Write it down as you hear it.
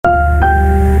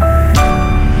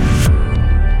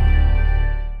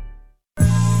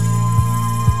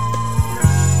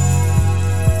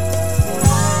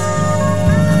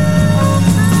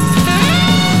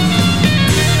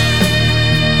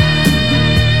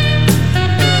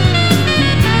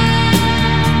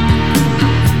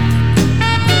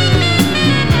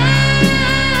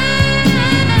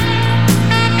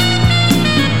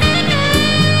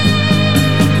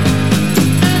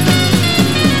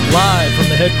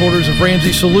headquarters of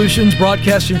Ramsey Solutions,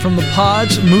 broadcasting from the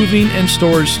Pods Moving and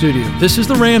Storage Studio. This is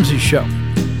The Ramsey Show,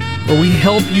 where we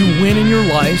help you win in your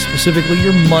life, specifically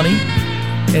your money,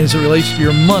 and as it relates to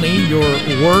your money, your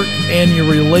work, and your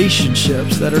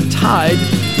relationships that are tied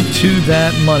to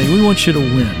that money. We want you to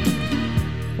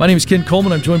win. My name is Ken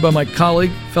Coleman. I'm joined by my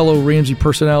colleague, fellow Ramsey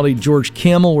personality, George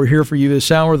Kamel. We're here for you this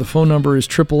hour. The phone number is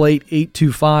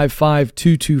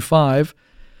 888-825-5225.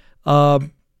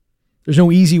 There's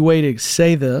no easy way to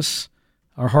say this.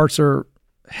 Our hearts are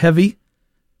heavy.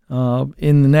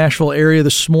 In the Nashville area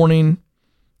this morning,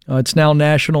 it's now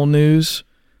national news.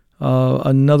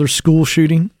 Another school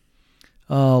shooting.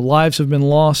 Lives have been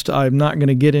lost. I'm not going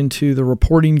to get into the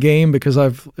reporting game because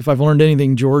if I've learned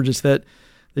anything, George, it's that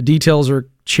the details are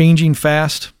changing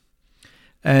fast.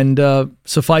 And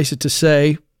suffice it to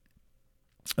say,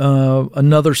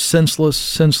 another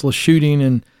senseless shooting,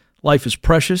 and life is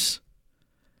precious.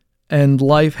 And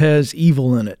life has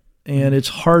evil in it, and it's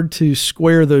hard to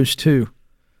square those two.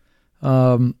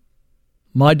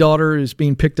 My daughter is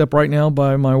being picked up right now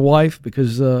by my wife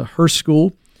because her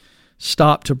school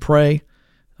stopped to pray.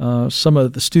 Some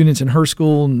of the students in her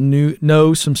school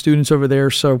know some students over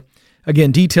there. So,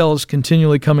 again, details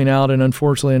continually coming out, and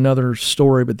unfortunately another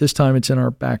story, but this time it's in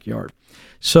our backyard.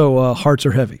 So hearts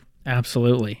are heavy.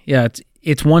 Absolutely. Yeah,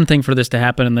 it's one thing for this to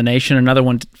happen in the nation, another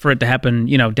one for it to happen,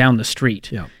 down the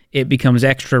street. Yeah. It becomes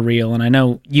extra real. And I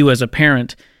know you as a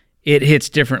parent, it hits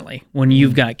differently when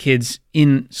you've got kids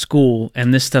in school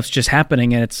and this stuff's just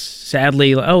happening, and it's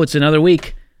sadly, it's another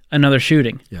week, another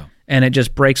shooting. Yeah. And it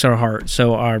just breaks our heart.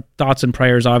 So our thoughts and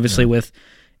prayers, obviously, with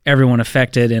everyone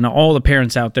affected and all the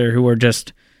parents out there who are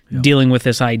just dealing with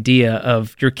this idea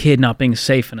of your kid not being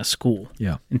safe in a school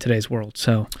in today's world.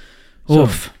 So,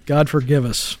 oof. God forgive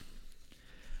us.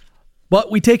 But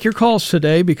we take your calls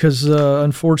today because,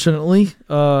 unfortunately,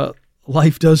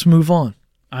 life does move on.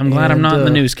 I'm glad I'm not in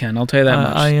the news, Ken. I'll tell you that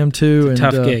much. I am too. It's a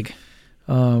tough gig.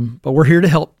 But we're here to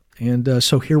help. And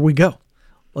so here we go.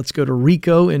 Let's go to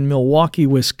Rico in Milwaukee,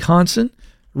 Wisconsin.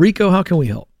 Rico, how can we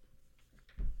help?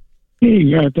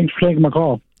 Hey, thanks for taking my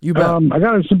call. You bet. I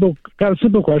got a simple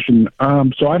question.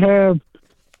 So I have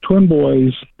twin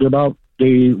boys.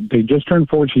 They just turned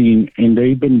 14, and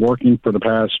they've been working for the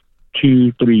past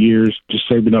 2-3 years, just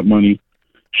saving up money,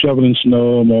 shoveling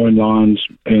snow, mowing lawns,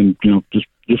 and just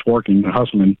working,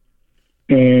 hustling.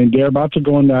 And they're about to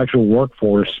go in the actual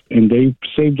workforce, and they've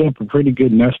saved up a pretty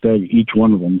good nest egg, each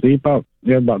one of them. They have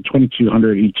about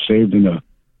 $2,200 each saved in a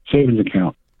savings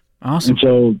account. Awesome. And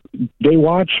so they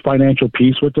watch Financial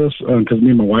Peace with us because me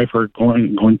and my wife are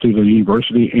going through the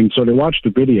university, and so they watch the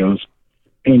videos,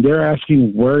 and they're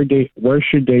asking where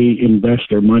should they invest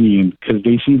their money in, because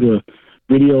they see the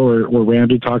video where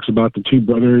Randy talks about the two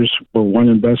brothers, where one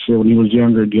invested when he was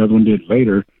younger, the other one did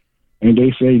later, and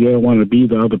they say they don't want to be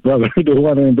the other brother. They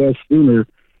want to invest sooner,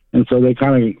 and so they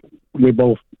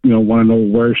both want to know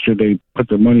where should they put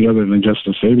their money other than just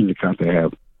a savings account they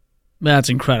have. That's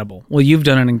incredible. Well, you've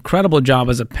done an incredible job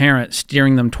as a parent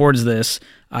steering them towards this.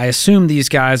 I assume these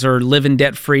guys are living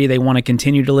debt-free. They want to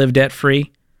continue to live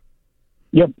debt-free?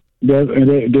 Yep.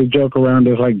 They joke around.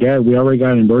 It's like, Dad, we already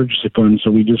got an emergency fund,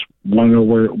 so we just want to know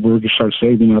where we can start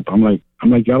saving up. I'm like,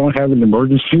 y'all don't have an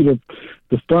emergency to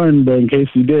fund, but in case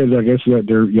you did, I guess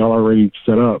y'all already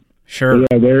set up. Sure.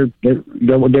 But yeah,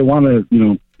 they want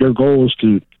to, their goal is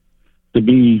to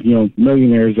be,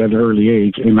 millionaires at an early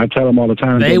age. And I tell them all the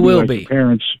time, they will be.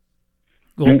 Parents.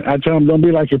 And I tell them, don't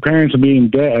be like your parents and be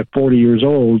in debt at 40 years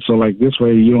old. So like this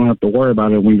way, you don't have to worry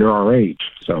about it when you're our age.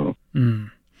 So.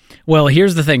 Well,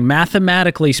 here's the thing.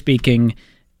 Mathematically speaking,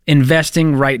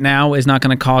 investing right now is not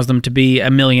going to cause them to be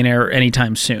a millionaire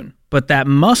anytime soon. But that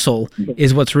muscle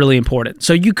is what's really important.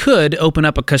 So you could open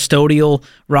up a custodial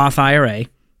Roth IRA,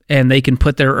 and they can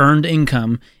put their earned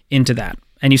income into that.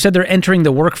 And you said they're entering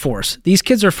the workforce. These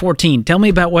kids are 14. Tell me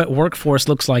about what workforce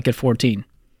looks like at 14.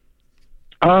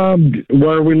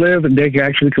 Where we live, they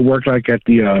actually could work like at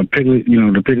the Piggly,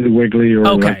 the Piggly Wiggly,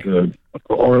 or like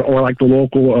or like the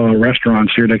local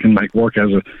restaurants here. They can like work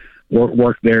as a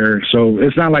work there. So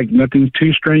it's not like nothing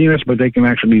too strenuous, but they can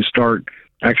actually start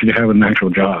having an actual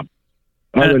job.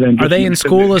 Are they in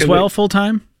school as well, full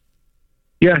time?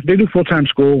 Yeah, they do full-time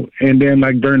school, and then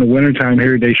like during the wintertime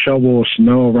here, they shovel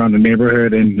snow around the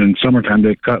neighborhood, and in summertime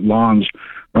they cut lawns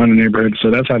around the neighborhood.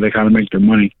 So that's how they kind of make their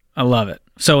money. I love it.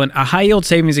 So a high-yield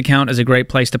savings account is a great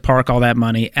place to park all that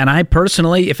money. And I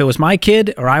personally, if it was my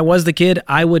kid or I was the kid,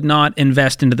 I would not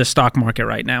invest into the stock market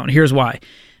right now. And here's why.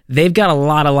 They've got a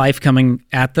lot of life coming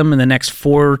at them in the next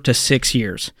 4 to 6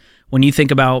 years. When you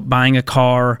think about buying a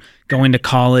car, going to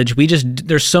college,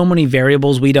 there's so many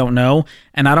variables we don't know.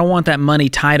 And I don't want that money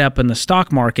tied up in the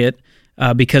stock market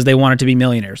because they wanted to be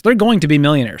millionaires. They're going to be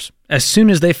millionaires. As soon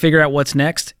as they figure out what's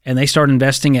next and they start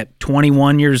investing at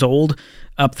 21 years old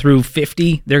up through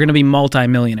 50, they're going to be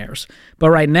multimillionaires. But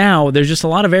right now, there's just a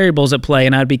lot of variables at play,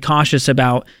 and I'd be cautious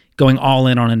about going all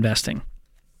in on investing.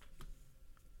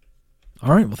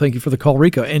 All right. Well, thank you for the call,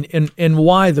 Rico. And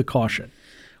why the caution?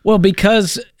 Well,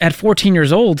 because at 14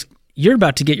 years old, you're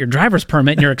about to get your driver's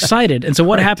permit and you're excited. And so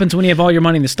what happens when you have all your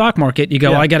money in the stock market? You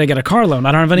go, I got to get a car loan.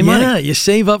 I don't have any money. Yeah, you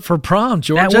save up for prom,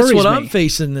 George. That's what I'm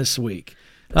facing this week.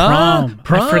 Prom.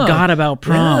 I forgot about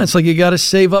prom. Yeah, it's like you got to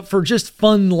save up for just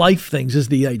fun life things is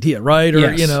the idea, right? Or,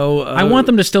 yes. I want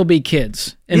them to still be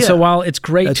kids. And so while it's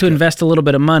great to invest a little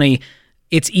bit of money,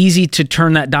 it's easy to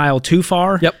turn that dial too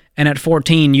far. Yep. And at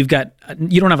 14, you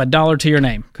don't have a dollar to your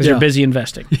name because you're busy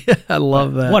investing. Yeah, I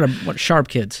love that. What sharp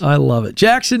kids. I love it.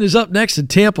 Jackson is up next in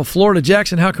Tampa, Florida.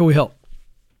 Jackson, how can we help?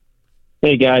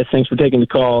 Hey, guys. Thanks for taking the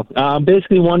call. I'm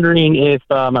basically wondering if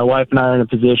my wife and I are in a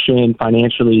position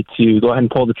financially to go ahead and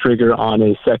pull the trigger on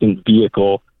a second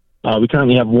vehicle. We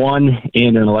currently have one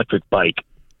and an electric bike.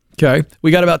 Okay. We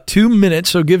got about 2 minutes,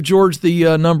 so give George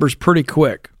the numbers pretty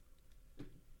quick.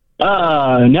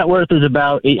 Net worth is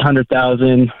about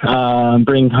 $800,000.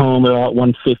 Brings home about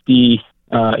 $150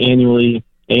 annually,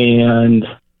 and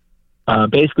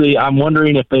basically, I'm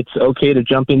wondering if it's okay to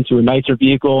jump into a nicer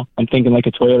vehicle. I'm thinking like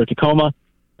a Toyota Tacoma,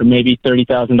 for maybe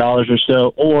 $30,000 or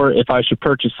so, or if I should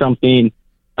purchase something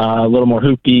a little more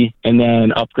hoopty and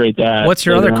then upgrade that. What's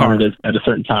your other car? At a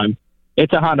certain time.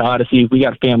 It's a Honda Odyssey. We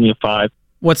got a family of 5.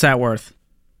 What's that worth?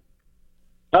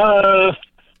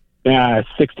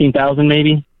 $16,000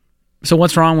 maybe. So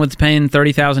what's wrong with paying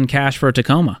 $30,000 cash for a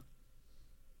Tacoma?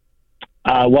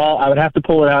 Well, I would have to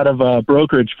pull it out of a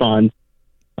brokerage fund.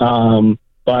 But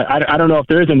I don't know if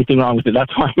there is anything wrong with it.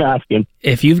 That's why I'm asking.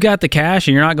 If you've got the cash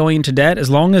and you're not going into debt, as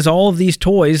long as all of these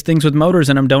toys, things with motors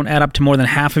in them, don't add up to more than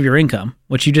half of your income,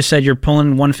 which you just said you're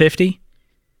pulling $150?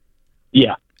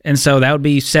 Yeah. And so that would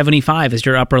be $75 is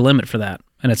your upper limit for that.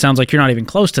 And it sounds like you're not even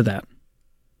close to that.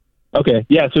 Okay.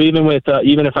 Yeah. So even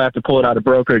if I have to pull it out of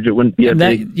brokerage, it wouldn't be a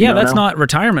big that's not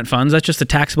retirement funds. That's just a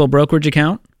taxable brokerage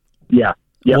account. Yeah.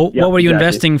 What were you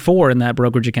investing for in that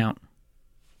brokerage account?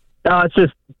 It's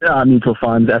just mutual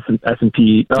funds,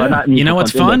 S&P. You know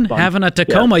what's fun? Having a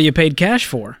Tacoma you paid cash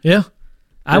for. Yeah.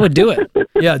 I would do it.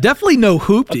 Yeah, definitely no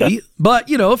hoopty. Okay. But,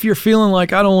 if you're feeling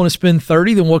like I don't want to spend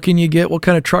 $30, then what can you get? What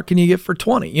kind of truck can you get for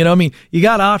 $20? You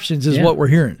got options is what we're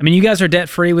hearing. You guys are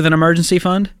debt-free with an emergency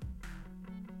fund?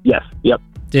 Yes. Yep.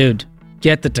 Dude,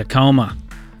 get the Tacoma.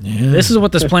 Yeah. This is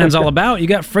what this plan's all about. You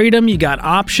got freedom. You got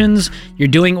options. You're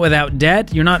doing it without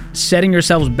debt. You're not setting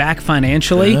yourselves back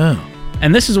financially. Yeah.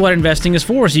 And this is what investing is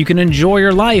for, so you can enjoy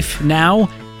your life now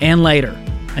and later.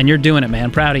 And you're doing it, man.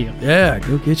 Proud of you. Yeah,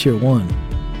 go get you one.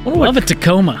 I love a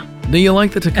Tacoma. Do you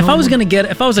like the Tacoma? If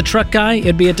I was a truck guy,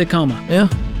 it'd be a Tacoma. Yeah,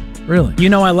 really.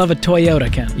 I love a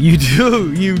Toyota, Ken. You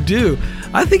do.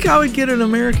 I think I would get an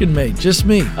American made, just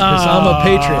me, because I'm a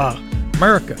patriot.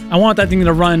 America. I want that thing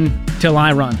to run till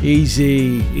I run.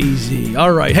 Easy.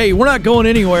 All right. Hey, we're not going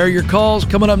anywhere. Your call's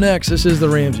coming up next. This is The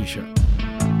Ramsey Show.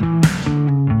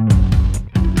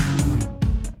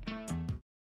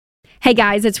 Hey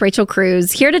guys, it's Rachel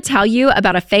Cruz here to tell you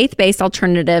about a faith-based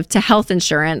alternative to health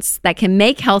insurance that can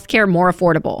make healthcare more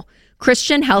affordable.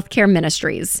 Christian Healthcare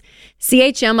Ministries.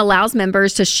 CHM allows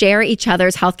members to share each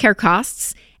other's healthcare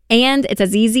costs, and it's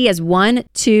as easy as 1,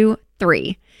 2,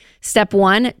 3. Step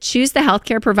 1, choose the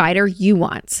healthcare provider you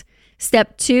want.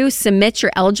 Step 2, submit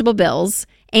your eligible bills.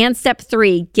 And Step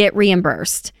 3, get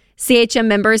reimbursed. CHM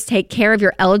members take care of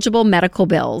your eligible medical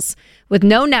bills. With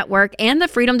no network and the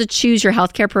freedom to choose your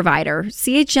healthcare provider,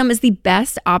 CHM is the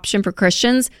best option for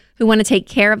Christians who want to take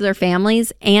care of their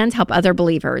families and help other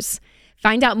believers.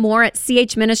 Find out more at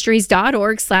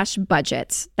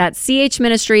chministries.org/budget. That's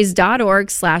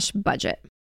chministries.org/budget.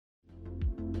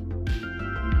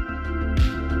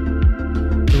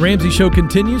 The Ramsey Show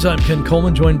continues. I'm Ken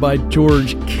Coleman, joined by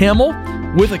George Kamel,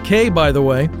 with a K, by the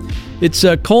way. It's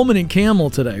Coleman and Kamel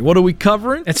today. What are we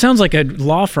covering? It sounds like a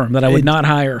law firm that I would not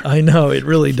hire. I know, it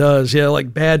really does. Yeah,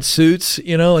 like Bad Suits,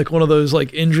 like one of those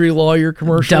like injury lawyer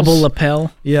commercials. Double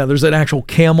lapel. Yeah, there's an actual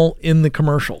camel in the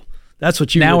commercial. That's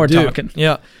what you now would we're do. talking.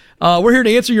 Yeah. We're here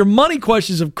to answer your money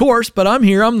questions, of course, but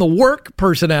I'm the work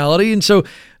personality. And so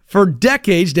for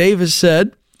decades, Dave has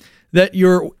said that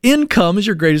your income is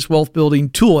your greatest wealth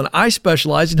building tool. And I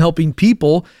specialize in helping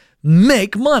people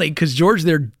make money because, George,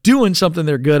 they're doing something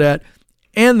they're good at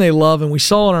and they love. And we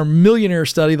saw in our millionaire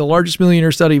study, the largest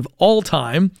millionaire study of all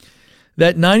time,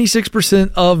 that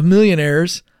 96% of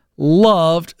millionaires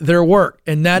loved their work.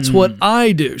 And that's what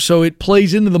I do. So it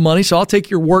plays into the money. So I'll take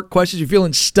your work questions. You're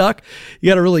feeling stuck. You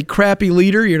got a really crappy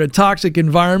leader. You're in a toxic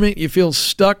environment. You feel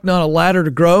stuck, not a ladder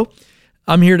to grow.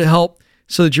 I'm here to help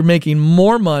so that you're making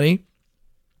more money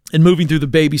and moving through the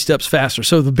baby steps faster.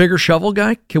 So the bigger shovel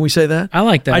guy, can we say that? I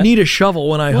like that. I need a shovel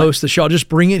when I host the show. I'll just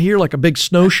bring it here like a big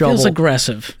snow shovel. Feels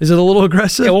aggressive. Is it a little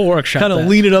aggressive? Yeah, we'll workshop Kind of that.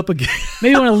 lean it up again.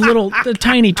 Maybe want a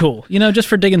tiny tool, just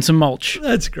for digging some mulch.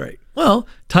 That's great. Well,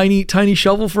 tiny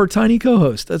shovel for a tiny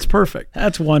co-host. That's perfect.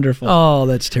 That's wonderful. Oh,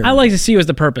 that's terrible. I like to see you as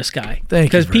the purpose guy. Thank you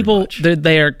Because very people, much.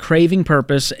 they are craving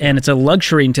purpose, and it's a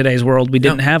luxury in today's world we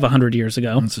didn't have 100 years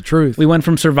ago. That's the truth. We went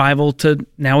from survival to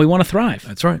now we want to thrive.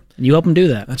 That's right. And you help them do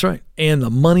that. That's right. And the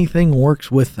money thing works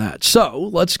with that. So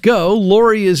let's go.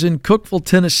 Lori is in Cookeville,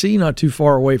 Tennessee, not too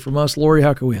far away from us. Lori,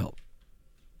 how can we help?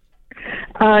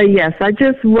 Yes, I'm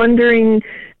just wondering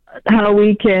how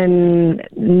we can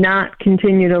not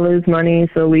continue to lose money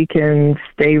so we can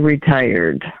stay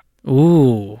retired.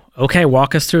 Ooh. Okay,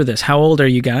 walk us through this. How old are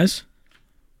you guys?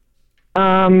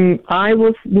 I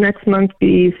will next month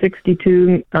be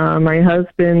 62. My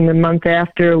husband the month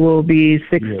after will be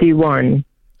 61.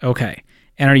 Okay.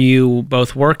 And are you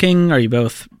both working? Are you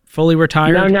both fully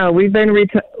retired? No, we've been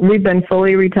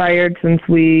fully retired since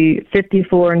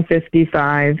 54 and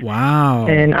 55. Wow.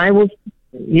 And I will,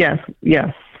 yes.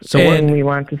 So and we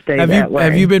want to stay that way.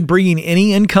 Have you been bringing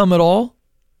any income at all?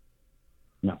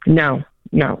 No.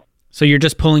 So you're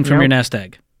just pulling from Nope. your nest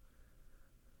egg?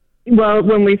 Well,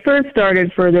 when we first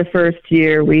started for the first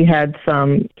year, we had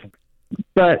some,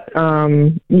 but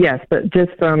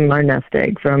just from our nest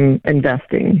egg, from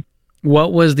investing.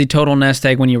 What was the total nest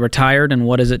egg when you retired, and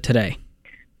what is it today?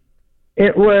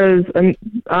 It was a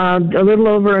little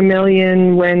over $1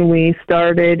 million when we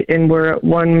started, and we're at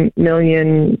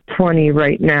 $1,020,000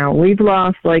 right now. We've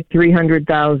lost like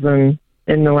 $300,000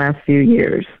 in the last few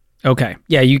years. Okay.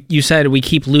 Yeah, you said we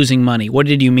keep losing money. What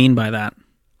did you mean by that?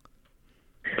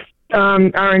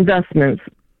 Our investments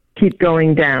keep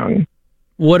going down.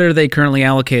 What are they currently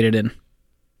allocated in?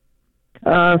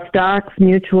 Stocks,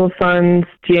 mutual funds.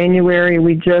 January,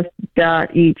 we just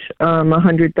got each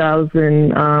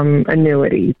 $100,000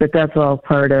 annuity, but that's all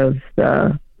part of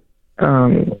the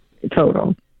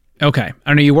total. Okay.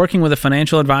 And are you working with a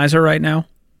financial advisor right now?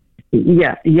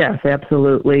 Yeah, yes,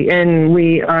 absolutely. And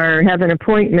we have an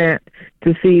appointment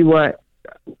to see what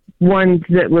one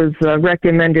that was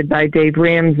recommended by Dave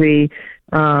Ramsey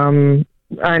on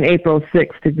April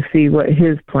 6th to see what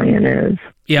his plan is.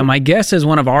 Yeah, my guess is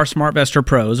one of our SmartVestor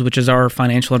Pros, which is our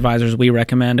financial advisors we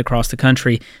recommend across the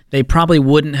country, they probably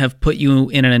wouldn't have put you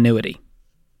in an annuity.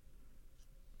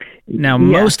 Now,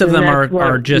 most of them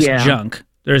are just junk.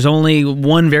 There's only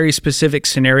one very specific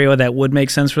scenario that would make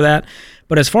sense for that.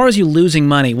 But as far as you losing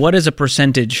money, what is a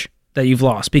percentage that you've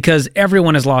lost? Because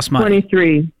everyone has lost money.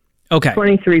 23. Okay.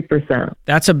 23%.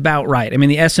 That's about right. I mean,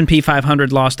 the S&P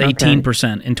 500 lost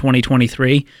 18% in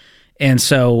 2023. And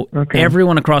so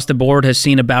everyone across the board has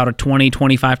seen about a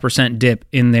 20-25% dip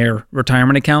in their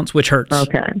retirement accounts, which hurts.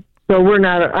 Okay. So we're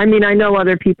not, I know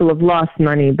other people have lost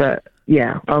money, but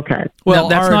yeah, okay. Well,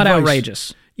 that's not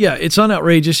outrageous. Yeah, it's not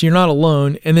outrageous. You're not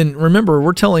alone. And then remember,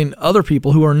 we're telling other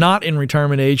people who are not in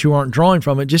retirement age, who aren't drawing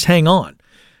from it, just hang on.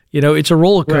 It's a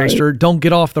roller coaster. Right. Don't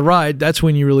get off the ride. That's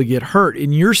when you really get hurt.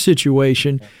 In your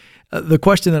situation, the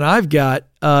question that I've got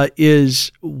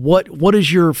is what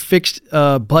is your fixed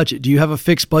budget? Do you have a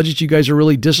fixed budget you guys are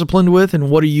really disciplined with? And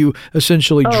what are you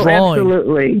essentially drawing?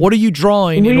 Absolutely. What are you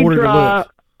drawing in order to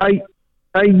live?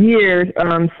 A year,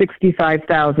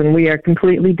 $65,000. We are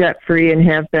completely debt free and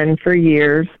have been for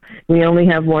years. We only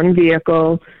have one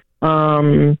vehicle.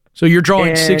 So you're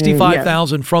drawing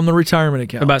 $65,000 from the retirement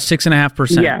account, about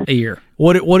 6.5% a year.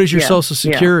 What is your Social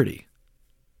Security?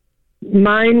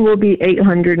 Mine will be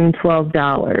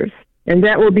 $812, and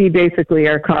that will be basically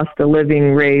our cost of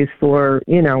living raise for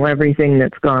everything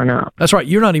that's gone up. That's right.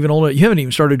 You're not even old. You haven't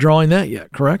even started drawing that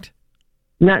yet, correct?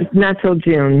 Not till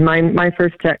June. My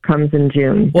first check comes in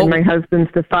June, and my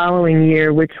husband's the following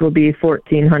year, which will be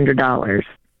 $1,400.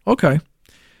 Okay,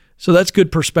 so that's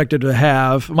good perspective to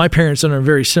have. My parents are in a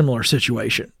very similar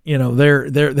situation.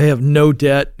 They have no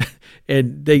debt,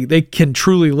 and they can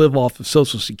truly live off of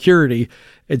Social Security,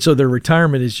 and so their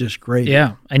retirement is just great.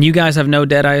 Yeah, and you guys have no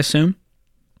debt, I assume?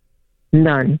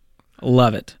 None.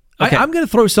 Love it. Okay. I'm going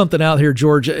to throw something out here,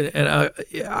 George, and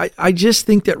I just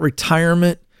think that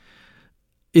retirement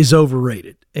is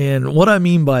overrated. And what I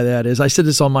mean by that is, I said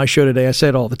this on my show today, I say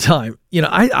it all the time.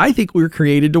 I think we were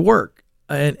created to work.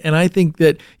 And I think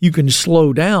that you can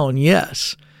slow down,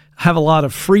 yes. Have a lot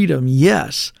of freedom,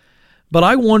 yes. But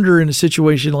I wonder in a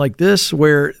situation like this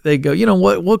where they go, you know,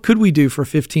 what could we do for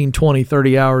 15, 20,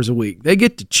 30 hours a week? They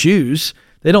get to choose.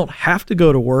 They don't have to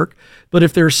go to work. But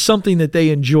if there's something that they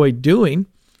enjoy doing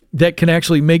that can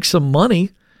actually make some money,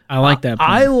 I like that.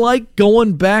 I like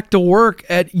going back to work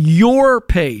at your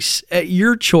pace, at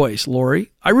your choice,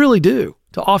 Lori. I really do,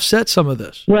 to offset some of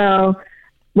this. Well,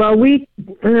 we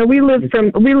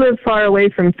live far away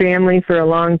from family for a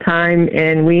long time,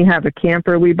 and we have a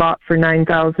camper we bought for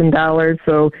 $9,000.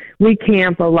 So we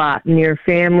camp a lot near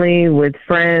family, with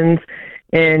friends,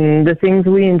 and the things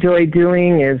we enjoy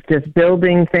doing is just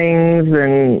building things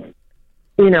and,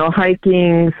 you know,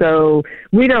 hiking. So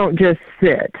we don't just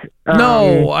sit.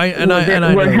 No,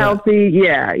 we're healthy.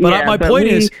 Yeah, but my point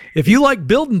is, if you like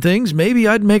building things, maybe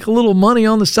I'd make a little money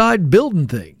on the side building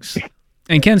things.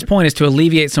 And Ken's point is to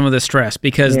alleviate some of the stress,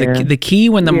 because the key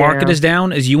when the market is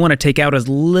down is you want to take out as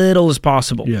little as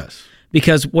possible. Yes.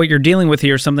 Because what you're dealing with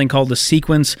here is something called the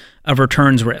sequence of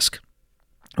returns risk.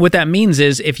 What that means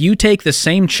is if you take the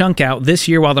same chunk out this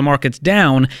year while the market's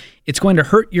down, it's going to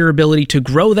hurt your ability to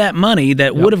grow that money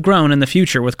that would have grown in the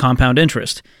future with compound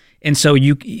interest. And so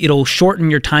it'll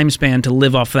shorten your time span to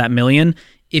live off that million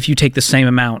if you take the same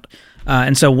amount.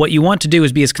 And so what you want to do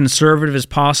is be as conservative as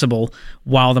possible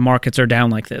while the markets are down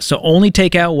like this. So only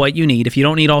take out what you need. If you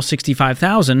don't need all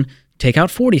 $65,000, take out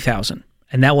 $40,000,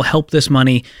 and that will help this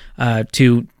money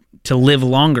to live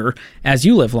longer as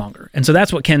you live longer. And so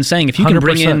that's what Ken's saying. If you can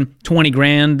bring 100%. in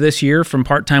 $20,000 this year from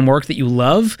part-time work that you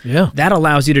love, that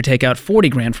allows you to take out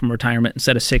 $40,000 from retirement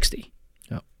instead of $60,000.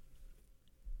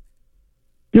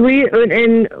 Do we?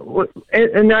 And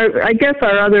I guess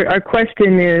our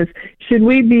question is: should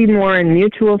we be more in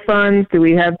mutual funds? Do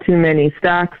we have too many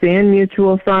stocks and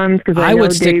mutual funds? Because I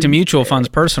would stick to mutual funds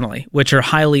personally, which are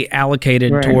highly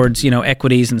allocated towards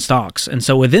equities and stocks. And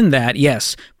so within that,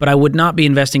 yes, but I would not be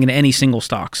investing in any single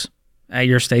stocks at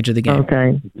your stage of the game,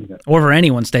 or for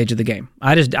anyone's stage of the game.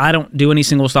 I don't do any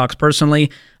single stocks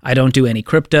personally. I don't do any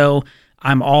crypto.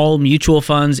 I'm all mutual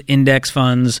funds, index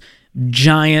funds,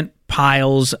 giant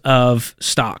piles of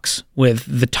stocks with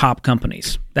the top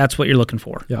companies. That's what you're looking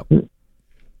for. Yep.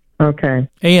 Okay.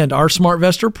 And our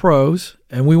SmartVestor pros,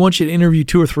 and we want you to interview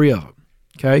 2 or 3 of them,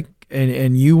 okay?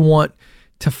 And you want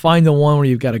to find the one where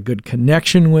you've got a good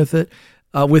connection with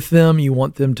them. You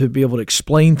want them to be able to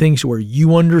explain things where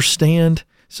you understand,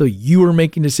 so you are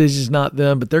making decisions, not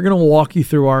them. But they're going to walk you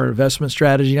through our investment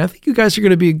strategy. And I think you guys are going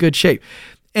to be in good shape.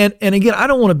 And again, I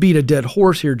don't want to beat a dead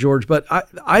horse here, George, but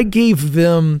I gave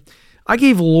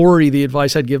Lori the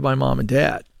advice I'd give my mom and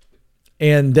dad.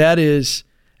 And that is,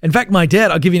 in fact, my dad,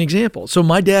 I'll give you an example. So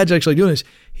my dad's actually doing this.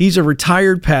 He's a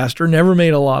retired pastor, never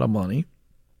made a lot of money.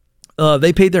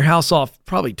 They paid their house off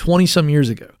probably 20 some years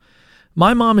ago.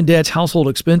 My mom and dad's household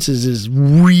expenses is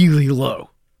really low.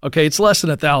 Okay. It's less than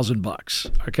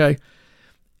 $1,000. Okay.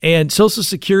 And Social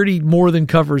Security more than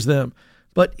covers them,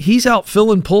 but he's out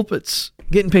filling pulpits,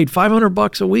 getting paid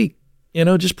 $500 a week,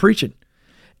 just preaching.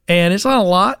 And it's not a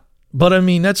lot, but I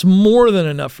mean, that's more than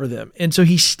enough for them. And so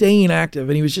he's staying active.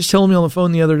 And he was just telling me on the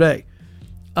phone the other day,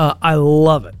 I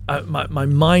love it. My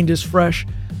mind is fresh.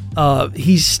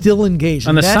 He's still engaged.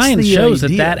 And the science shows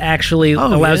that actually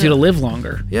allows you to live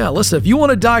longer. Yeah, listen, if you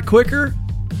want to die quicker,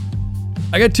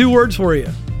 I got 2 words for you.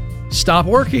 Stop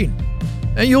working,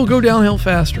 and you'll go downhill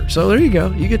faster. So there you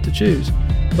go. You get to choose.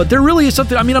 But there really is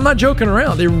something, I'm not joking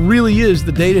around. There really is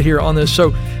the data here on this.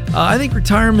 So I think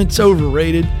retirement's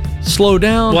overrated. Slow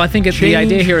down. Well, I think the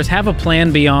idea here is have a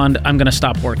plan beyond I'm going to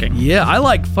stop working. Yeah, I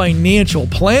like financial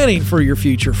planning for your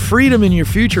future, freedom in your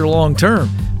future long term.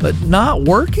 But not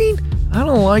working? I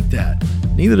don't like that.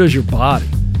 Neither does your body.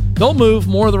 Don't move.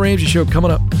 More of The Ramsey Show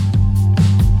coming up.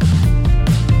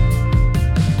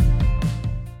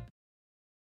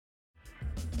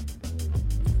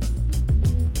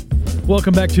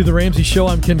 Welcome back to The Ramsey Show.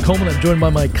 I'm Ken Coleman. I'm joined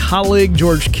by my colleague,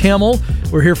 George Kamel.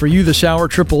 We're here for you this hour,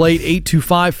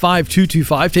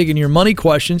 888-825-5225, taking your money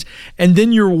questions and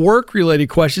then your work-related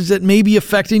questions that may be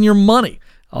affecting your money.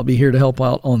 I'll be here to help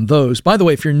out on those. By the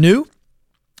way, if you're new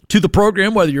to the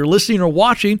program, whether you're listening or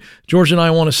watching, George and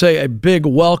I want to say a big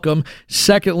welcome.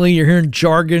 Secondly, you're hearing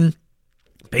jargon,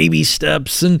 baby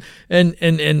steps and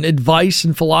advice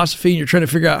and philosophy, and you're trying to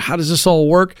figure out how does this all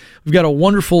work. We've got a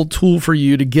wonderful tool for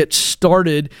you to get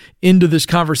started into this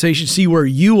conversation, see where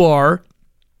you are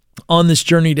on this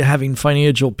journey to having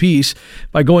financial peace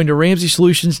by going to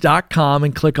RamseySolutions.com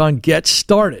and click on Get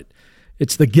Started.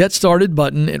 It's the Get Started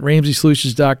button at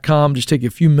RamseySolutions.com. Just take a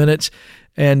few minutes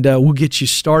and we'll get you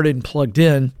started and plugged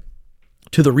in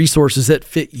to the resources that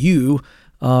fit you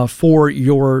for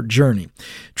your journey.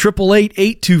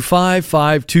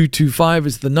 888-825-5225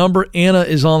 is the number. Anna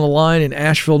is on the line in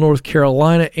Asheville, North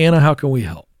Carolina. Anna, how can we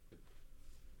help?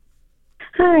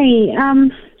 Hi.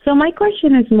 So my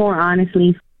question is more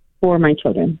honestly for my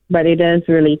children, but it does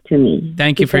relate to me.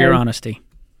 Thank you for your honesty.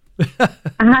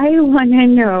 I want to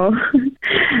know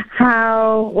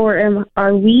how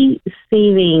are we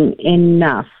saving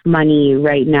enough money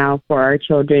right now for our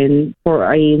children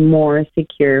for a more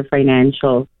secure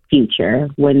financial future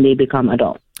when they become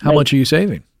adults? How much are you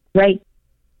saving? Right.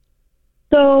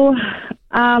 So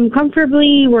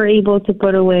comfortably, we're able to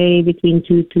put away between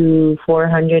 $200 to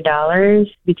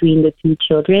 $400 between the two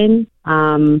children.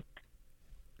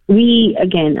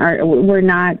 We're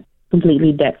not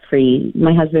completely debt-free.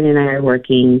 My husband and I are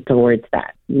working towards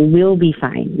that. We'll be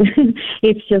fine.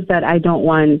 It's just that I don't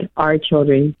want our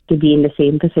children to be in the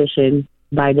same position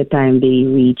by the time they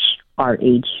reach our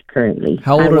age currently.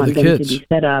 How old are the kids? I want them to be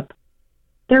set up.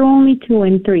 They're only 2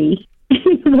 and 3,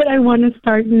 but I want to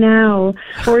start now.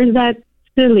 Or is that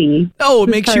silly? Oh, it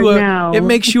makes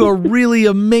you a really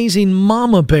amazing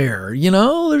mama bear. You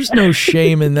know, there's no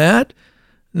shame in that.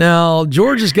 Now,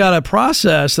 George has got a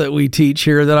process that we teach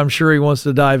here that I'm sure he wants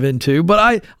to dive into,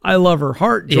 but I love her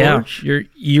heart, George. Yeah,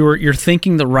 you're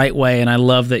thinking the right way, and I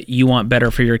love that you want better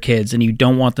for your kids, and you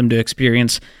don't want them to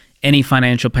experience any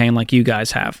financial pain like you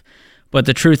guys have. But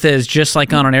the truth is, just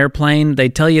like on an airplane, they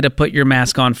tell you to put your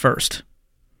mask on first.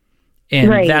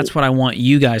 And that's what I want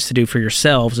you guys to do for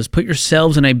yourselves, is put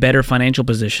yourselves in a better financial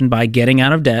position by getting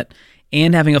out of debt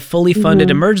and having a fully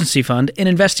funded emergency fund and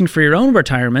investing for your own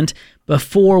retirement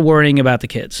before worrying about the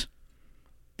kids.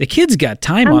 The kids got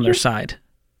time on their side.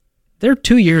 They're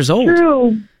 2 years old.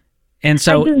 True. And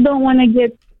so I just don't want to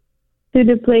get to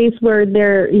the place where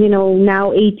they're,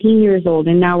 now 18 years old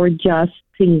and now we're just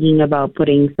thinking about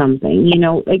putting something.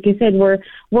 Like I said, we're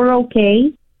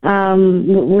okay.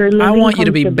 We're living I want you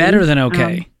to be better than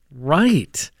okay.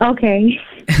 Right. Okay.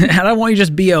 I don't want you to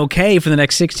just be okay for the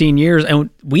next 16 years, and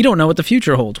we don't know what the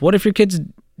future holds. What if your kids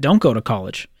don't go to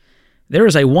college? There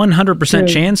is a 100%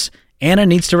 chance Anna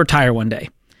needs to retire one day.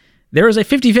 There is a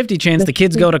 50-50 chance the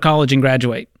kids go to college and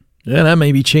graduate. Yeah, that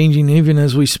may be changing even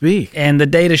as we speak. And the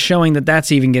data's showing that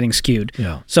that's even getting skewed.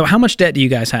 Yeah. So how much debt do you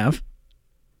guys have?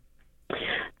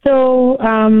 So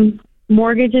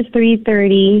mortgage is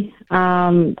 $330.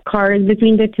 Cars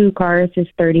between the two cars is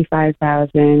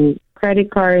 $35,000.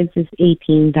 Credit cards is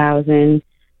 $18,000.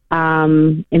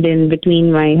 And then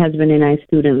between my husband and I,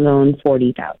 student loan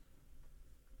 $40,000.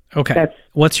 Okay.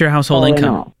 What's your household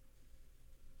income?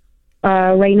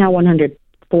 Right now,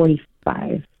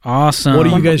 $145,000. Awesome. What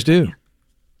do you guys do?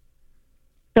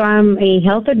 So I'm a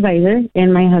health advisor,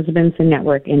 and my husband's a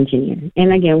network engineer.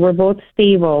 And again, we're both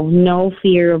stable, no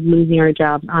fear of losing our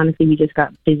jobs. Honestly, we just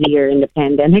got busier in the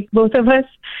pandemic, both of us.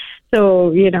 So,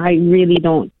 I really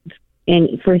don't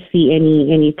foresee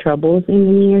any troubles in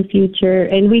the near future.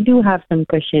 And we do have some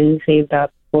cushion saved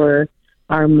up for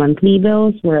our monthly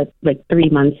bills. We're at like 3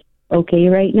 months okay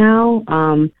right now.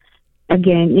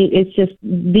 Again, it's just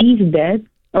these debts,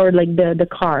 or like the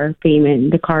car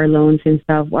payment, the car loans and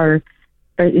stuff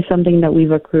is something that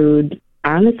we've accrued,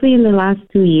 honestly, in the last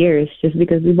 2 years, just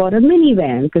because we bought a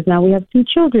minivan, because now we have 2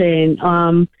 children,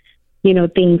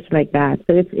 things like that.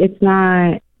 So it's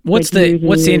not. What's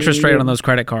the interest rate on those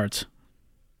credit cards?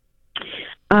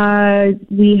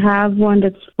 We have one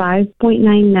that's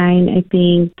 5.99. I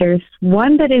think there's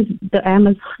one that is the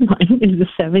Amazon one is the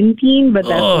 17, but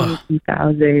that's only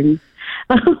 2,000.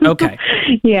 Okay.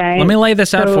 Yeah. Let me lay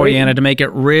this out for you, Anna, to make it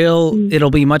real.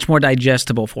 It'll be much more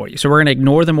digestible for you. So we're going to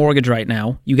ignore the mortgage right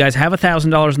now. You guys have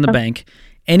 $1,000 in the bank.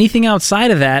 Anything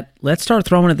outside of that, let's start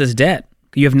throwing at this debt.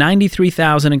 You have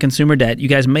 $93,000 in consumer debt. You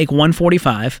guys make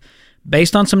 $145,000.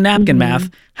 Based on some napkin math,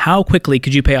 how quickly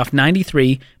could you pay off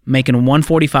 $93,000, making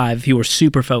 $145,000 if you were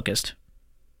super focused?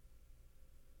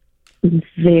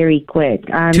 Very quick.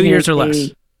 2 years or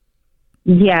less.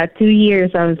 Yeah, 2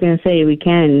 years. I was going to say we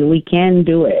can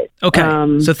do it.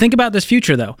 Okay. So think about this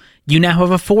future, though. You now have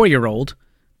a 4-year-old,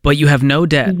 but you have no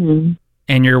debt, and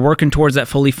you're working towards that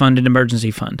fully funded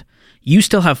emergency fund. You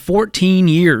still have 14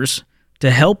 years to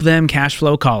help them cash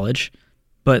flow college,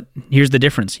 but here's the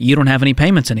difference. You don't have any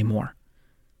payments anymore.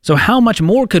 So how much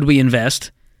more could we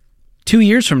invest 2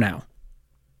 years from now?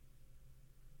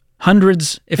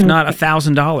 Hundreds, if not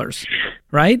 $1,000,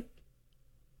 right?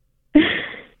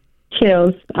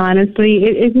 Chills. Honestly,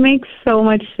 it makes so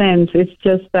much sense. It's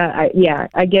just that,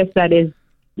 I guess that is,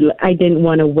 I didn't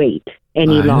want to wait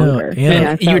any longer.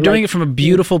 Yeah. You're doing it from a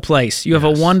beautiful place. You have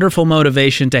a wonderful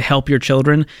motivation to help your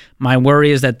children. My worry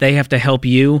is that they have to help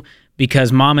you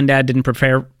because mom and dad didn't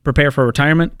prepare for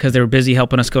retirement because they were busy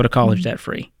helping us go to college debt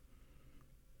free.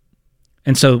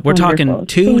 And so we're talking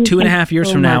 2.5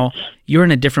 years from now, you're in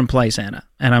a different place, Anna.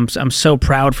 And I'm so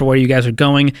proud for where you guys are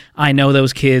going. I know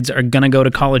those kids are going to go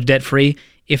to college debt free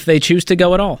if they choose to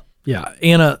go at all. Yeah,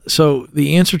 Anna, so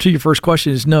the answer to your first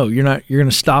question is no, you're not. You're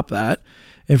going to stop that.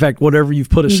 In fact, whatever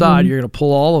you've put aside, you're going to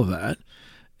pull all of that,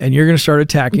 and you're going to start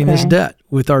attacking this debt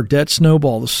with our debt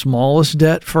snowball, the smallest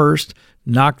debt first.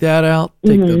 Knock that out,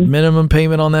 take the minimum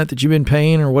payment on that you've been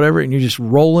paying or whatever, and you're just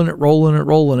rolling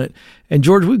it. And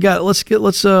George, have you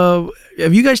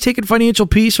guys taken Financial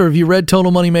Peace, or have you read Total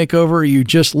Money Makeover, or are you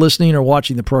just listening or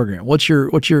watching the program? What's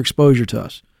your exposure to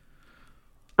us?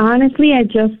 Honestly, I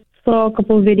just saw a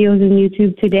couple of videos on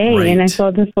YouTube today, and I saw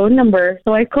the phone number.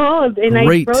 So I called, and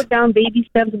I wrote down Baby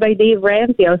Steps by Dave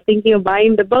Ramsey. I was thinking of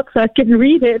buying the book so I can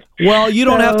read it. Well, you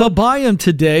don't have to buy them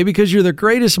today because you're the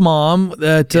greatest mom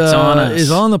that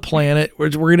is on the planet. We're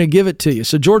going to give it to you.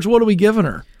 So, George, what are we giving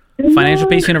her? Financial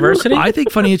Peace University? I think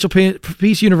Financial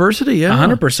Peace University, yeah.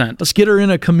 100%. Let's get her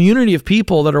in a community of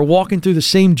people that are walking through the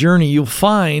same journey. You'll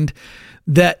find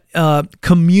that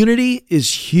community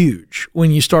is huge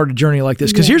when you start a journey like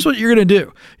this. Because here's what you're going to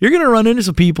do. You're going to run into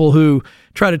some people who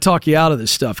try to talk you out of this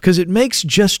stuff because it makes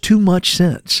just too much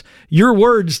sense. Your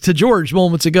words to George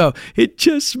moments ago, it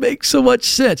just makes so much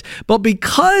sense. But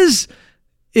because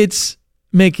it's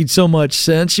making so much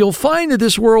sense, you'll find that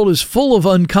this world is full of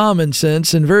uncommon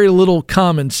sense and very little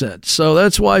common sense. So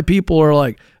that's why people are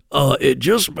like, it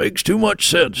just makes too much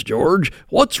sense, George.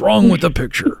 What's wrong with the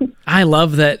picture? I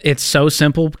love that it's so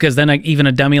simple because then even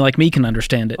a dummy like me can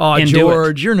understand it. Oh,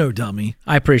 George, you're no dummy.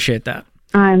 I appreciate that.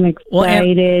 I'm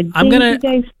excited. Thank you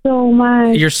guys so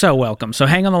much. You're so welcome. So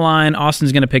hang on the line.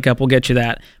 Austin's going to pick up. We'll get you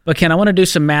that. But Ken, I want to do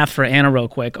some math for Anna real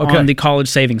quick on the college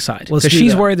savings side. Because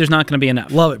she's worried there's not going to be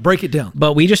enough. Love it. Break it down.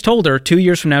 But we just told her 2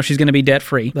 years from now she's going to be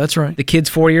debt-free. That's right. The kid's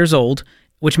 4 years old,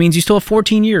 which means you still have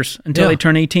 14 years until they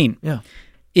turn 18. Yeah.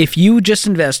 If you just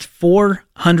invest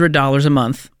 $400 a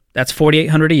month, that's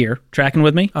 $4,800 a year. Tracking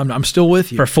with me? I'm still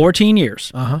with you. For 14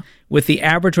 years. With the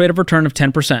average rate of return of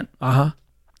 10%.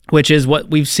 Which is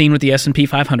what we've seen with the S&P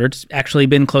 500. It's actually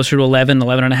been closer to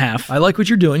 11.5. I like what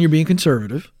you're doing. You're being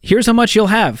conservative. Here's how much you'll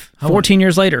have 14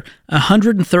 years later.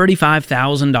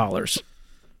 $135,000.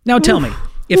 Now tell me,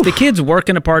 if the kid's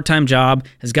working a part-time job,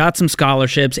 has got some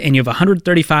scholarships, and you have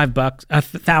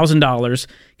 $135,000,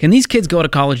 can these kids go to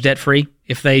college debt-free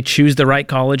if they choose the right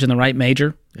college and the right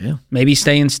major? Yeah. Maybe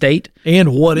stay in state?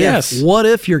 And what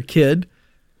if your kid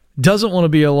doesn't want to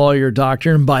be a lawyer or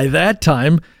doctor, and by that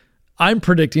time, I'm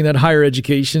predicting that higher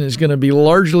education is going to be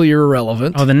largely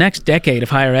irrelevant. Oh, the next decade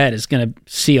of higher ed is going to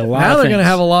see a lot of things. Now they're going to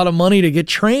have a lot of money to get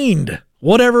trained,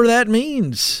 whatever that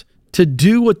means, to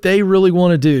do what they really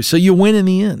want to do. So you win in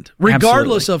the end.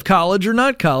 Regardless of college or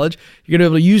not college, you're going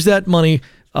to be able to use that money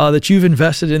that you've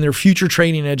invested in their future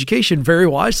training and education very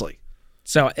wisely.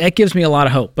 So it gives me a lot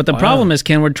of hope. But the problem is,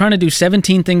 Ken, we're trying to do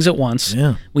 17 things at once.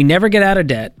 Yeah. We never get out of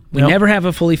debt. We never have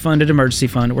a fully funded emergency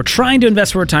fund. We're trying to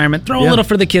invest for retirement, throw a little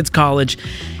for the kids' college,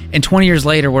 and 20 years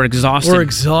later, we're exhausted. We're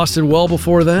exhausted well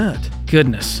before that.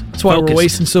 Goodness. That's why we're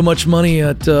wasting so much money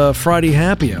at Friday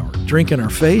happy hour, drinking our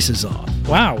faces off.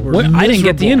 Wow. I didn't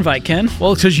get the invite, Ken.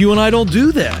 Well, it's because you and I don't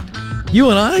do that.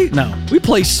 You and I? No. We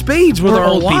play spades with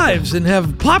our wives people. and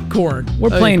have popcorn.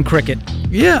 We're playing cricket.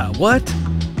 Yeah, what?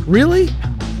 Really?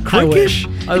 Crickish?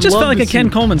 It just felt like a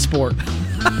Ken Coleman sport.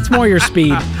 It's more your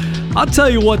speed. I'll tell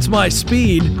you what's my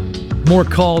speed. More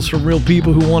calls from real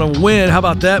people who want to win. How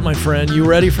about that, my friend? You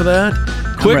ready for that?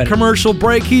 Quick commercial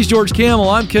break. He's George Kamel.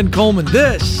 I'm Ken Coleman.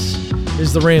 This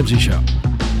is The Ramsey Show.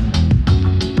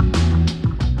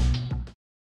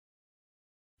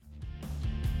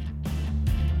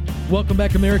 Welcome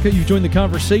back, America. You've joined the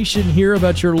conversation here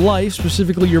about your life,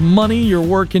 specifically your money, your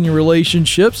work, and your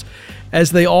relationships,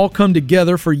 as they all come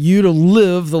together for you to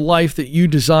live the life that you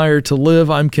desire to live.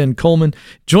 I'm Ken Coleman,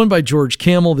 joined by George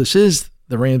Kamel. This is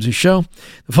The Ramsey Show.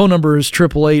 The phone number is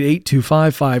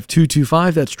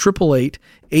 888-825-5225. That's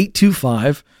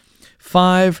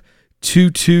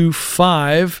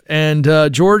 888-825-5225.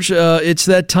 And George, it's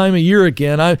that time of year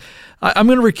again. I'm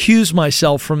going to recuse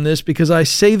myself from this because I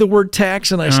say the word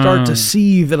tax and I start to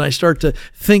seethe and I start to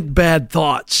think bad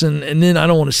thoughts and then I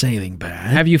don't want to say anything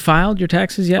bad. Have you filed your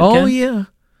taxes yet, Oh, Ken? yeah.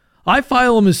 I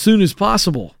file them as soon as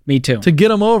possible. Me too. To get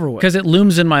them over with. Because it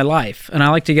looms in my life, and I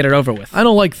like to get it over with. I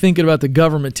don't like thinking about the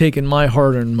government taking my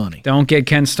hard-earned money. Don't get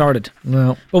Ken started.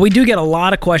 No. But we do get a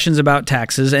lot of questions about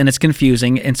taxes, and it's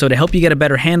confusing. And so to help you get a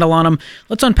better handle on them,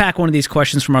 let's unpack one of these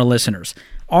questions from our listeners.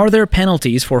 Are there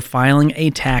penalties for filing a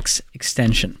tax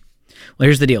extension? Well,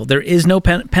 here's the deal. There is no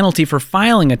penalty for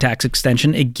filing a tax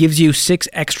extension. It gives you 6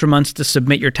 extra months to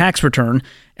submit your tax return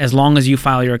as long as you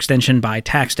file your extension by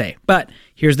tax day. But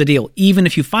here's the deal. Even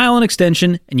if you file an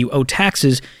extension and you owe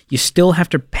taxes, you still have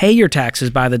to pay your taxes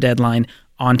by the deadline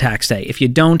on tax day. If you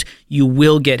don't, you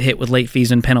will get hit with late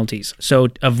fees and penalties. So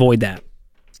avoid that.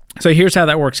 So here's how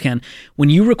that works, Ken. When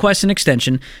you request an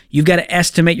extension, you've got to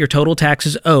estimate your total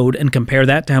taxes owed and compare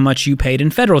that to how much you paid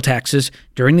in federal taxes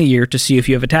during the year to see if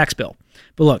you have a tax bill.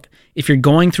 But look, if you're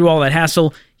going through all that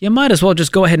hassle, you might as well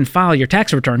just go ahead and file your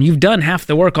tax return. You've done half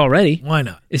the work already. Why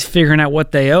not? Is figuring out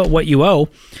what you owe.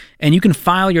 And you can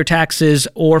file your taxes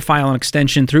or file an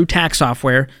extension through tax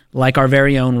software like our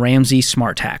very own Ramsey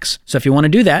Smart Tax. So if you want to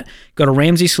do that, go to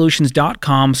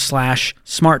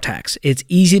ramseysolutions.com/smarttax. It's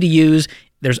easy to use.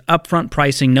 There's upfront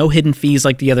pricing, no hidden fees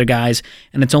like the other guys,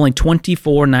 and it's only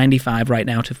 $24.95 right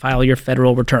now to file your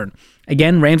federal return.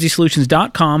 Again,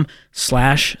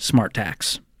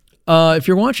 ramseysolutions.com/smarttax. If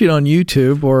you're watching on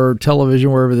YouTube or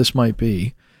television, wherever this might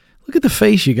be, look at the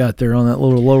face you got there on that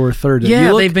little lower third.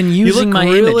 Yeah, they've been using my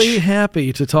image. You look really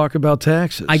happy to talk about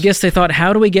taxes. I guess they thought,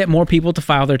 how do we get more people to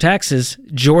file their taxes?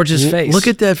 George's face. Look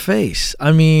at that face.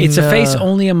 I mean, it's a face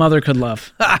only a mother could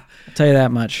love. I'll tell you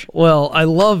that much. Well, I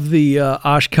love the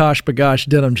Oshkosh Bagosh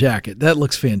denim jacket. That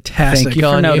looks fantastic. Thank you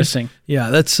for noticing. Yeah,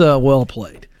 that's well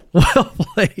played. Well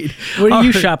played. Where do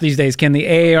you shop these days, Ken? The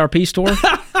AARP store?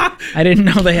 I didn't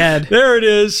know they had. There it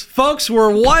is. Folks, we're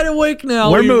wide awake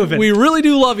now. We're moving. We really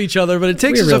do love each other, but it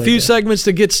takes us a few segments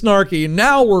to get snarky, and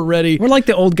now we're ready. We're like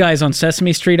the old guys on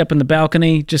Sesame Street up in the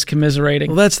balcony, just commiserating.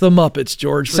 Well, that's the Muppets,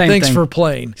 George. But thanks for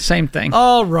playing. Same thing.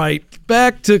 All right.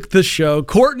 Back to the show.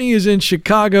 Courtney is in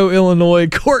Chicago, Illinois.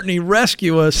 Courtney,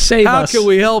 rescue us. Save us. How can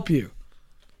we help you?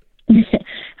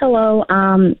 Hello.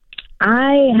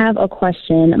 I have a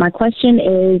question. My question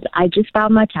is, I just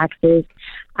filed my taxes.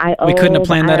 We couldn't have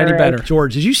planned that any better.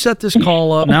 George, did you set this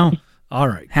call up? No. All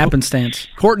right. Happenstance.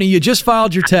 Courtney, you just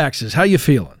filed your taxes. How you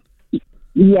feeling?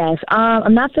 Yes.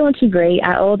 I'm not feeling too great.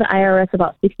 I owe the IRS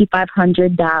about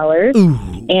 $6,500.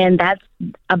 Ooh. And that's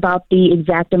about the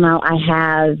exact amount I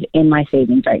have in my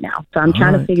savings right now. So I'm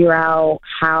trying to figure out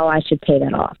how I should pay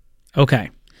that off. Okay.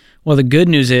 Well, the good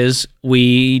news is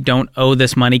we don't owe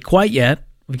this money quite yet.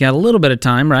 We've got a little bit of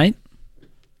time, right?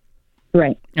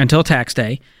 Right. Until tax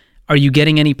day. Are you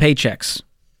getting any paychecks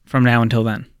from now until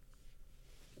then?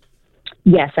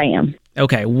 Yes, I am.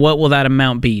 Okay. What will that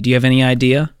amount be? Do you have any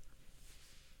idea?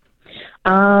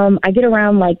 I get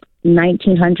around like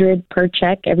 $1,900 per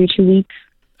check every 2 weeks.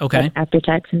 Okay. After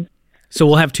taxes. So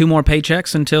we'll have 2 more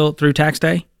paychecks through tax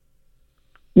day?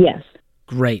 Yes.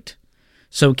 Great.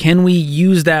 So can we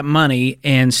use that money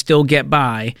and still get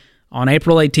by? On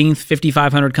April 18th,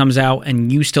 $5,500 comes out,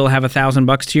 and you still have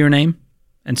 $1,000 to your name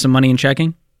and some money in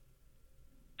checking?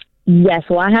 Yes.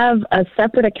 Well, I have a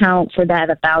separate account for that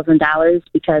 $1,000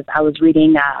 because I was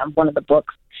reading one of the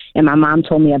books, and my mom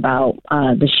told me about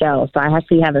the show. So I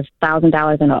actually have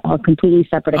 $1,000 in a completely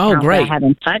separate account that I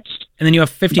haven't touched. And then you have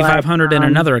 $5,500 in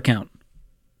another account.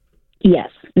 Yes.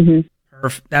 Mm-hmm.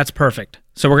 That's perfect.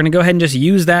 So we're going to go ahead and just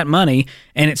use that money,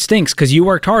 and it stinks because you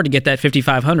worked hard to get that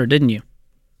 $5,500, didn't you?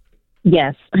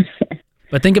 Yes.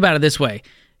 But think about it this way.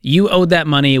 You owed that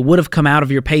money. It would have come out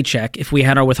of your paycheck if we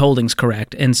had our withholdings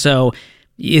correct. And so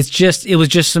it was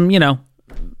just some,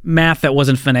 math that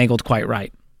wasn't finagled quite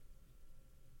right.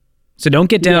 So don't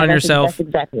get down on yourself. That's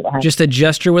exactly what happened. Just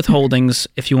adjust your withholdings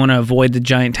if you want to avoid the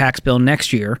giant tax bill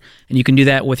next year. And you can do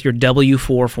that with your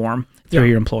W-4 form through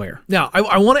your employer. Now,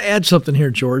 I want to add something here,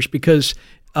 George, because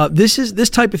this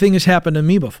type of thing has happened to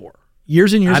me before.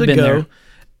 Years and years I've ago. been there.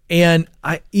 And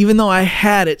even though I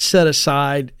had it set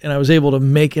aside and I was able to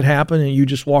make it happen and you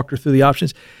just walked her through the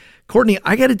options, Courtney,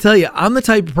 I got to tell you, I'm the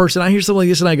type of person, I hear something like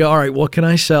this and I go, all right, what can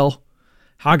I sell?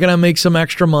 How can I make some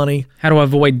extra money? How do I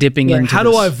avoid dipping into How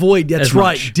do I avoid, that's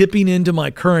right, much? Dipping into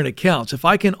my current accounts? If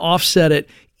I can offset it,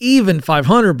 even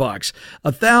 $500, $1,000,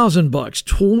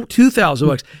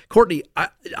 $2,000. Courtney,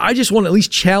 I just want to at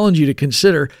least challenge you to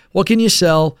consider, what can you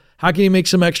sell? How can you make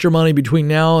some extra money between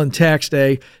now and tax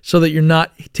day so that you're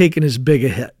not taking as big a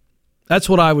hit? That's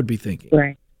what I would be thinking.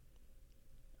 Right.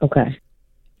 Okay.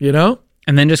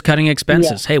 And then just cutting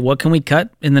expenses. Yeah. Hey, what can we cut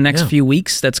in the next few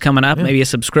weeks that's coming up? Yeah. Maybe a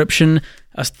subscription,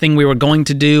 a thing we were going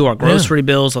to do, our grocery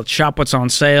bills. Let's shop what's on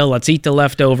sale. Let's eat the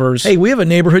leftovers. Hey, we have a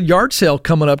neighborhood yard sale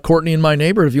coming up, Courtney, in my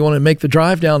neighborhood. If you want to make the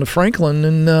drive down to Franklin,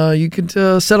 and you could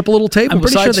set up a little table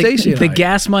beside Stacy. The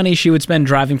gas money she would spend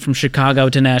driving from Chicago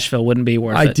to Nashville wouldn't be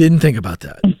worth it. I didn't think about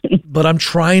that. But I'm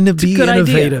trying to be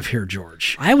innovative here,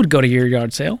 George. I would go to your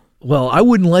yard sale. Well, I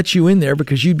wouldn't let you in there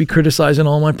because you'd be criticizing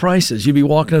all my prices. You'd be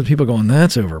walking up to people going,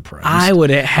 "That's overpriced." I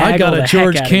would haggle I got a the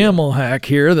George heck out of Camel hack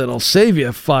here that'll save you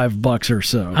 $5 or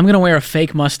so. I'm going to wear a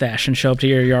fake mustache and show up to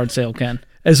your yard sale, Ken.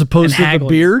 As opposed to the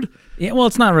beard? Yeah, well,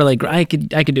 it's not really. I could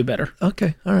do better.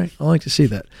 Okay, all right. I like to see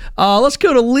that. Let's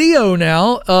go to Leo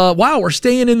now. Wow, we're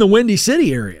staying in the Windy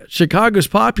City area. Chicago's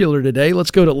popular today.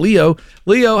 Let's go to Leo.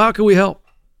 Leo, how can we help?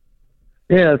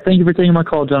 Yeah, thank you for taking my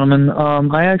call, gentlemen.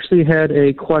 I actually had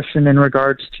a question in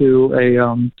regards to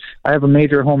I have a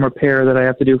major home repair that I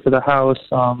have to do for the house,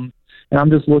 and I'm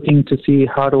just looking to see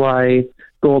how do I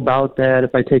go about that.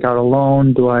 If I take out a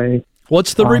loan, do I?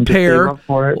 What's the repair?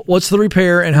 What's the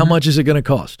repair, and how much is it going to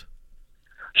cost?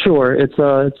 Sure, it's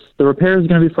the repair is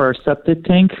going to be for our septic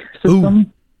tank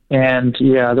system, and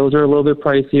yeah, those are a little bit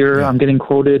pricier. Yeah. I'm getting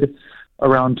quoted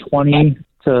around $20,000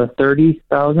 to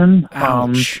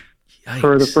 $30,000.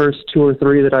 For the first 2 or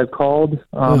 3 that I've called.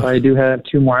 I do have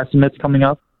 2 more estimates coming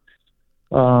up.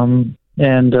 And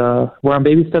we're on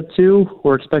baby step 2.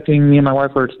 Me and my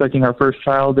wife are expecting our first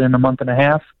child in a month and a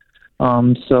half.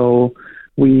 So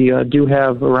we do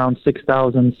have around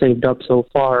 $6,000 saved up so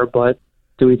far, but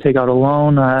do we take out a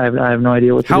loan? I have no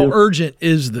idea what to do. How urgent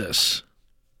is this?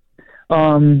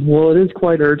 Well, it is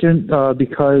quite urgent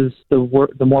because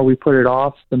the more we put it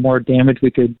off, the more damage we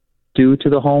could do to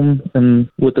the home and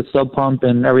with the sub pump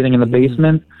and everything in the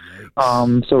basement.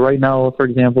 So right now, for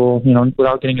example,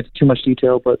 without getting into too much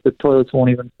detail, but the toilets won't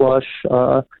even flush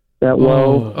that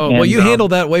well. Well, you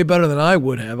handled that way better than I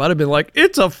would have. I'd have been like,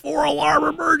 it's a 4-alarm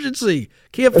emergency.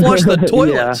 Can't flush the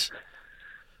toilets.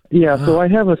 Yeah, so I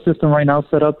have a system right now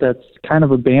set up that's kind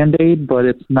of a Band-Aid, but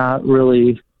it's not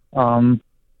really Have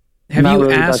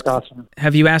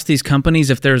you asked these companies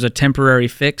if there's a temporary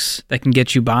fix that can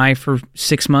get you by for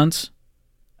 6 months?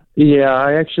 Yeah,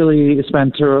 I actually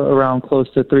spent around close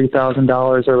to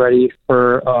 $3,000 already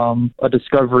for a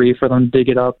discovery for them to dig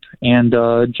it up and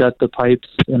jet the pipes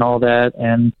and all that,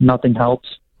 and nothing helps.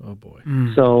 Oh boy!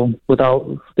 So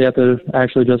they have to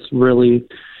actually just really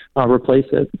replace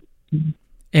it.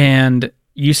 And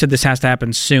you said this has to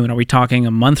happen soon. Are we talking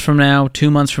a month from now, 2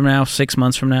 months from now, 6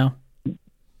 months from now?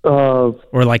 Or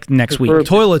like next week?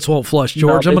 Toilets won't flush,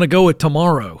 George. I'm going to go with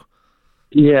tomorrow.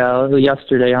 Yeah,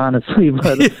 yesterday, honestly.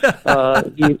 But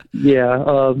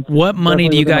what money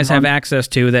do you guys have access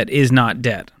to that is not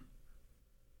debt?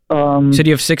 You said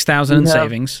you have $6,000 in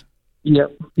savings.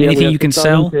 Yep. Anything you can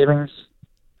sell? Savings.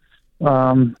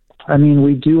 I mean,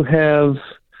 we do have.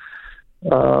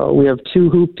 We have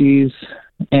 2 hoopties,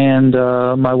 and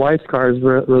my wife's car is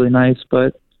really nice,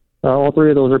 but. All 3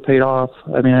 of those are paid off.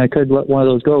 I mean, I could let one of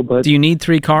those go, but... Do you need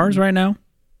 3 cars right now?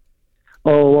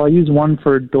 Oh, well, I use one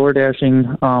for door dashing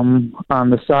on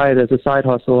the side as a side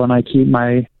hustle, and I keep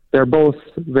they're both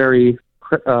very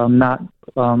not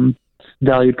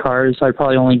valued cars. I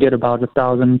probably only get about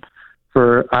 $1,000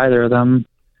 for either of them.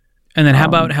 And then how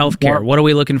about healthcare? What are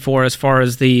we looking for as far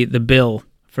as the bill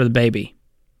for the baby?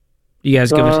 You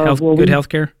guys give us good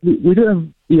healthcare? We do have,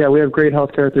 we have great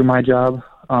healthcare through my job.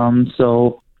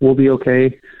 So we'll be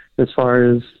okay as far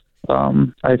as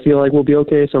I feel like we'll be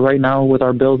okay. So right now with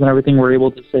our bills and everything, we're able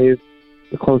to save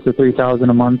close to $3,000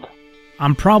 a month.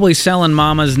 I'm probably selling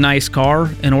Mama's nice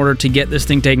car in order to get this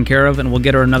thing taken care of, and we'll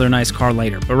get her another nice car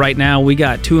later. But right now we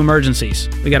got 2 emergencies.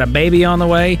 We got a baby on the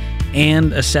way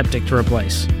and a septic to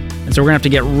replace. And so we're going to have to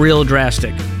get real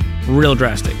drastic.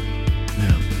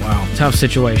 Yeah, wow. Tough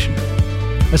situation.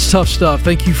 That's tough stuff.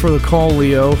 Thank you for the call,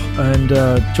 Leo. And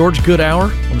George, good hour.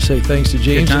 I want to say thanks to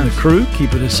James and the crew,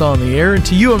 keeping us on the air. And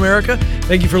to you, America,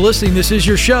 thank you for listening. This is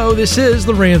your show. This is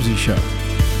The Ramsey Show.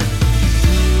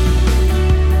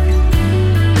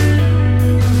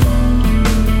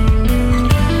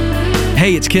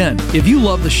 Hey, it's Ken. If you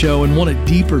love the show and want a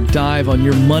deeper dive on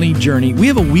your money journey, we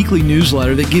have a weekly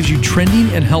newsletter that gives you trending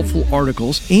and helpful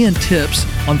articles and tips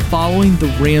on following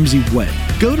the Ramsey way.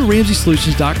 Go to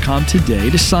RamseySolutions.com today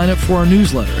to sign up for our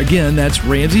newsletter. Again, that's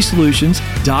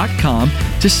RamseySolutions.com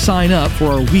to sign up for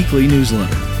our weekly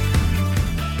newsletter.